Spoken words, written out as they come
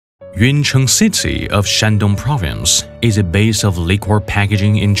Yuncheng city of Shandong province is a base of liquor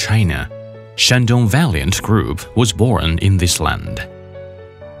packaging in China. Shandong Valiant Group was born in this land.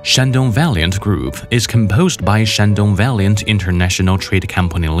 Shandong Valiant Group is composed by Shandong Valiant International Trade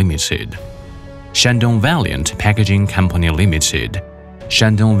Company Limited, Shandong Valiant Packaging Company Limited,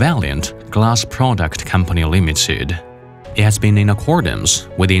 Shandong Valiant Glass Product Company Limited. It has been in accordance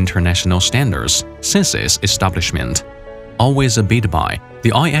with the international standards since its establishment, always abided by the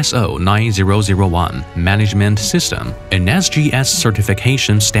ISO 9001 Management System and SGS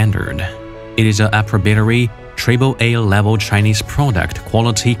certification standard. It is an approbatory AAA level Chinese product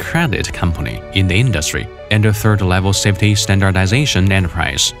quality credit company in the industry and a third-level safety standardization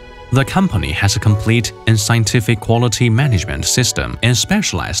enterprise. The company has a complete and scientific quality management system and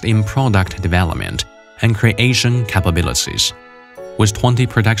specialized in product development and creation capabilities, with 20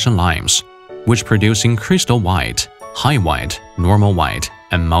 production lines, which producing crystal white, high white, normal white,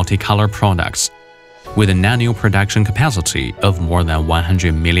 and multicolor products, with an annual production capacity of more than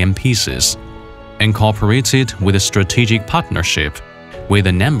 100 million pieces, incorporated with a strategic partnership with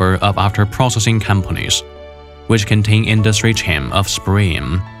a number of after-processing companies, which contain industry chain of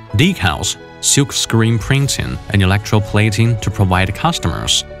spraying, decals, silk screen printing, and electroplating to provide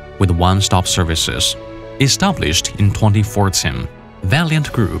customers with one-stop services. Established in 2014,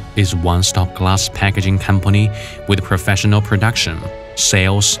 Valiant Group is a one-stop glass packaging company with professional production,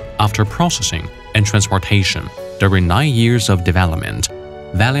 sales, after-processing, and transportation. During 9 years of development,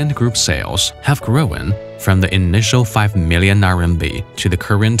 Valiant Group sales have grown from the initial 5 million RMB to the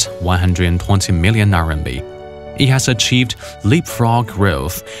current 120 million RMB. It has achieved leapfrog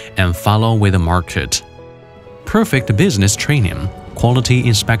growth and follow with the market. Perfect business training, quality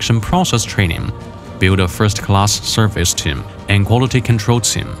inspection process training, build a first-class service team and quality control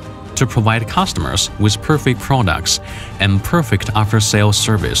team to provide customers with perfect products and perfect after-sales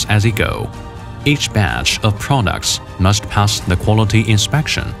service as they go. Each batch of products must pass the quality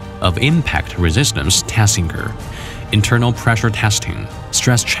inspection of impact resistance testing, internal pressure testing,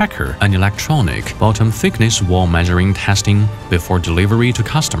 stress checker, and electronic bottom thickness wall measuring testing before delivery to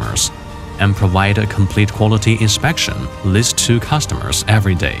customers, and provide a complete quality inspection list to customers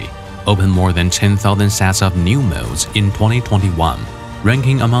every day. Open more than 10,000 sets of new molds in 2021,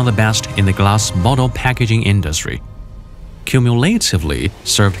 ranking among the best in the glass bottle packaging industry. Cumulatively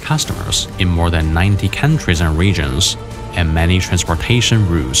served customers in more than 90 countries and regions, and many transportation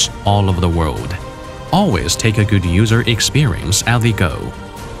routes all over the world. Always take a good user experience as they go,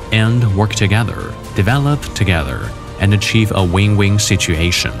 and work together, develop together, and achieve a win-win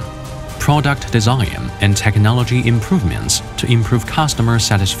situation. Product design and technology improvements to improve customer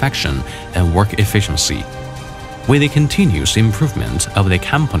satisfaction and work efficiency. With the continuous improvement of the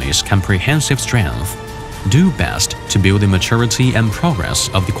company's comprehensive strength, do best to build the maturity and progress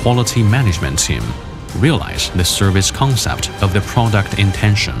of the quality management team, realize the service concept of the product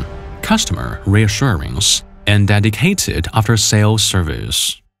intention, customer reassurance, and dedicated after-sales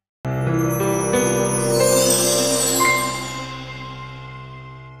service.